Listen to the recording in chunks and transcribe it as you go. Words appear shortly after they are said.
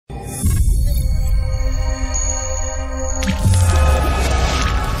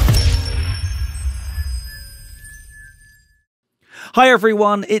Hi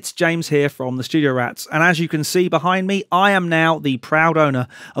everyone, it's James here from the Studio Rats, and as you can see behind me, I am now the proud owner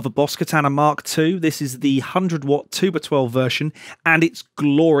of a Boss Katana MK2. This is the 100-watt 2x12 version, and it's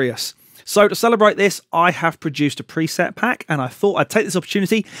glorious. So to celebrate this, I have produced a preset pack, and I thought I'd take this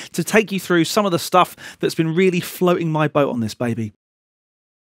opportunity to take you through some of the stuff that's been really floating my boat on this baby.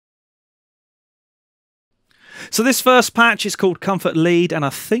 So this first patch is called Comfort Lead, and I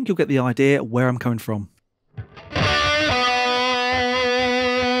think you'll get the idea where I'm coming from.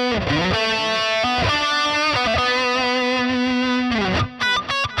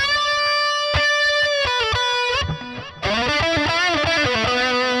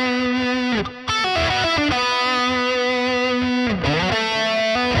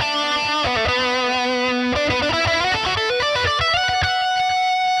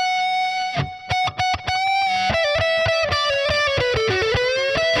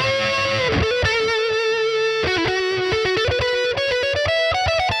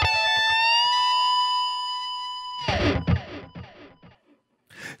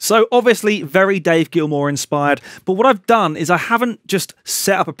 So obviously very Dave Gilmour inspired, but what I've done is I haven't just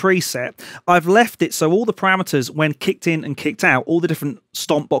set up a preset, I've left it so all the parameters when kicked in and kicked out, all the different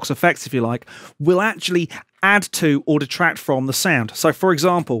stomp box effects if you like, will actually add to or detract from the sound. So for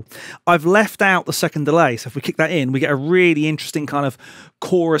example, I've left out the second delay, so if we kick that in, we get a really interesting kind of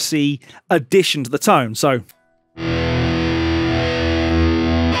chorusy addition to the tone. So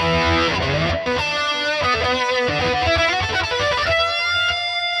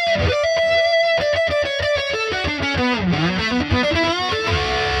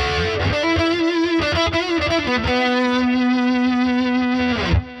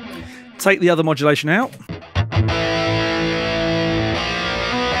take the other modulation out.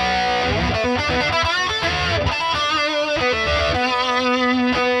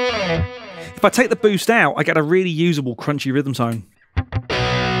 If I take the boost out, I get a really usable crunchy rhythm tone.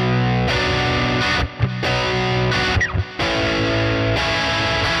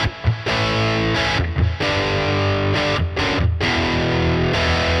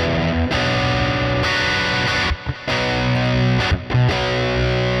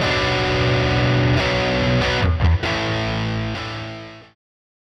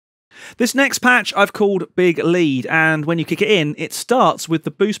 This next patch I've called Big Lead, and when you kick it in, it starts with the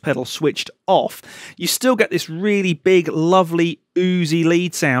boost pedal switched off. You still get this really big, lovely, oozy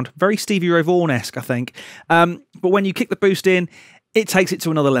lead sound, very Stevie Ray Vaughan-esque, I think. But when you kick the boost in, it takes it to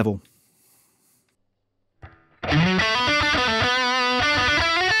another level.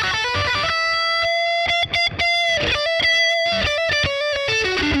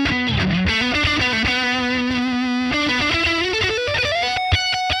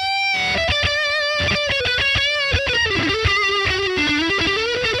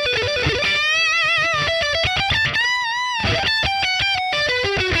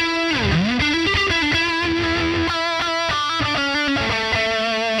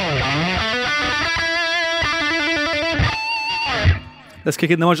 Let's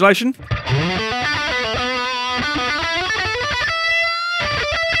kick in the modulation.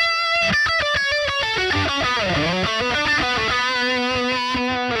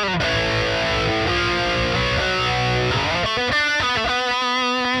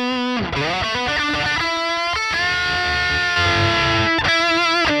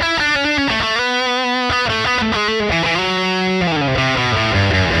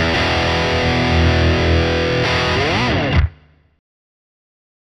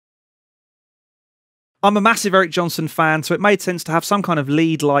 I'm a massive Eric Johnson fan, so it made sense to have some kind of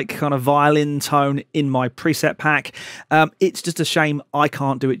lead-like kind of violin tone in my preset pack. It's just a shame I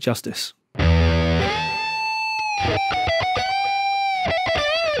can't do it justice.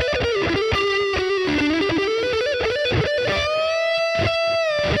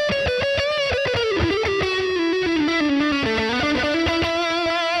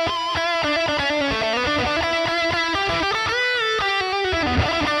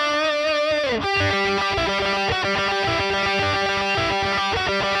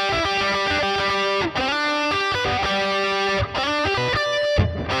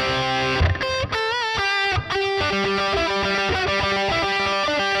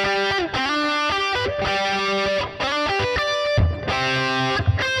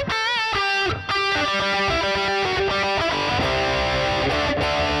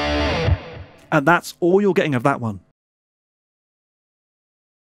 And that's all you're getting of that one.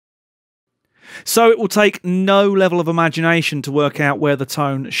 So it will take no level of imagination to work out where the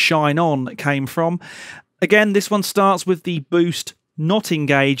tone Shine On came from. Again, this one starts with the boost not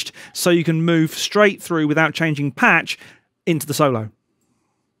engaged, so you can move straight through without changing patch into the solo.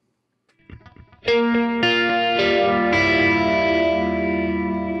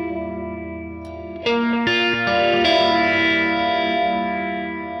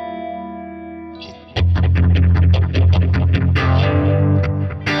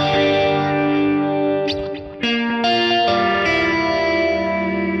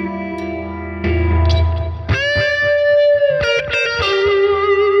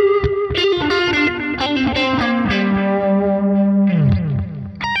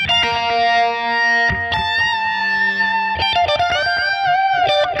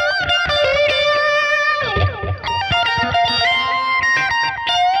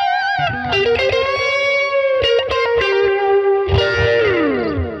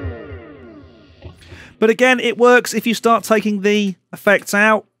 But again, it works if you start taking the effects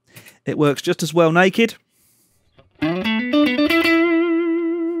out. It works just as well naked.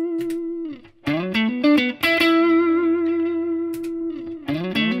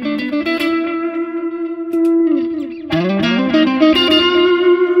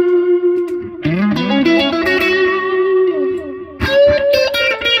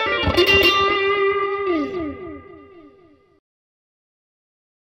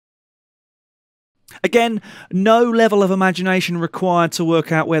 Again, no level of imagination required to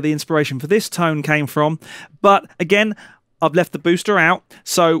work out where the inspiration for this tone came from, but again, I've left the booster out,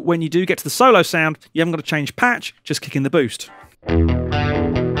 so when you do get to the solo sound, you haven't got to change patch, just kick in the boost.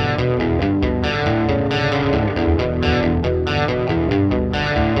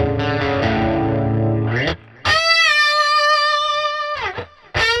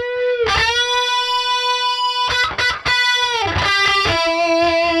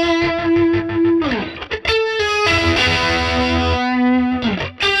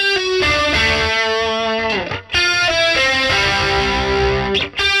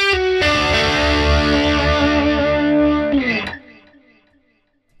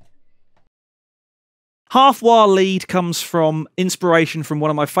 Half-wah lead comes from inspiration from one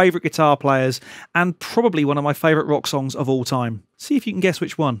of my favourite guitar players and probably one of my favourite rock songs of all time. See if you can guess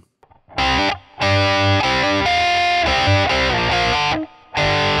which one.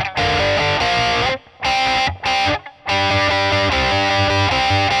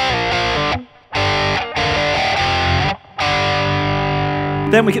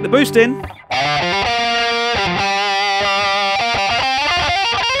 Then we get the boost in.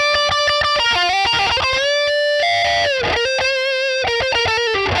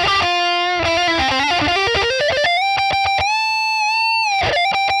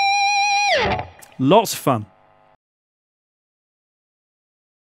 Lots of fun.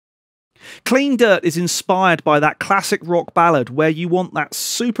 Clean Dirt is inspired by that classic rock ballad where you want that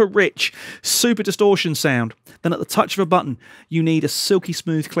super rich, super distortion sound. Then at the touch of a button, you need a silky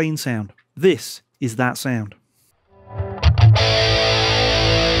smooth clean sound. This is that sound.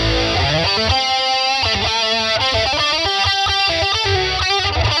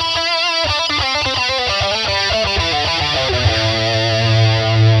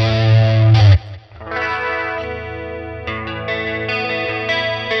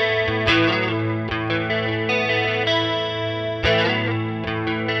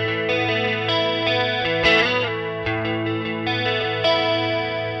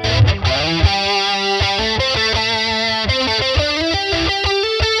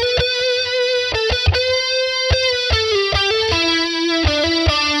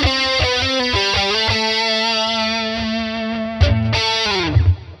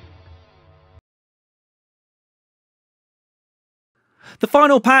 The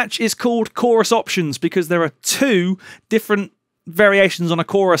final patch is called Chorus Options because there are two different variations on a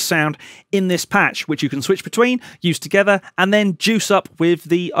chorus sound in this patch, which you can switch between, use together, and then juice up with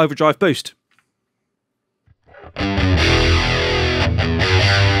the overdrive boost.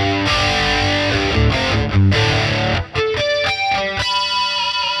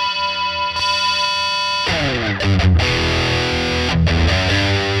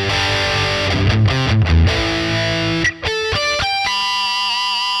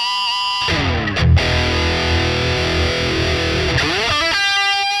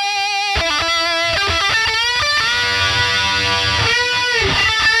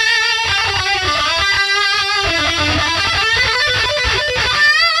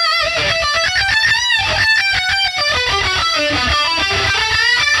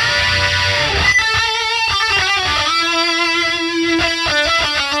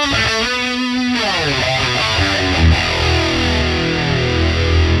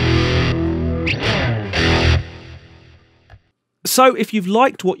 So if you've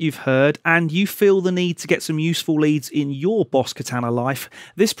liked what you've heard and you feel the need to get some useful leads in your Boss Katana life,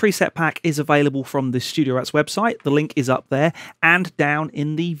 this preset pack is available from the Studio Rats website. The link is up there and down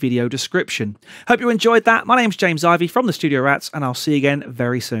in the video description. Hope you enjoyed that. My name's James Ivey from the Studio Rats, and I'll see you again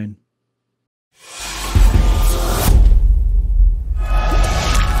very soon.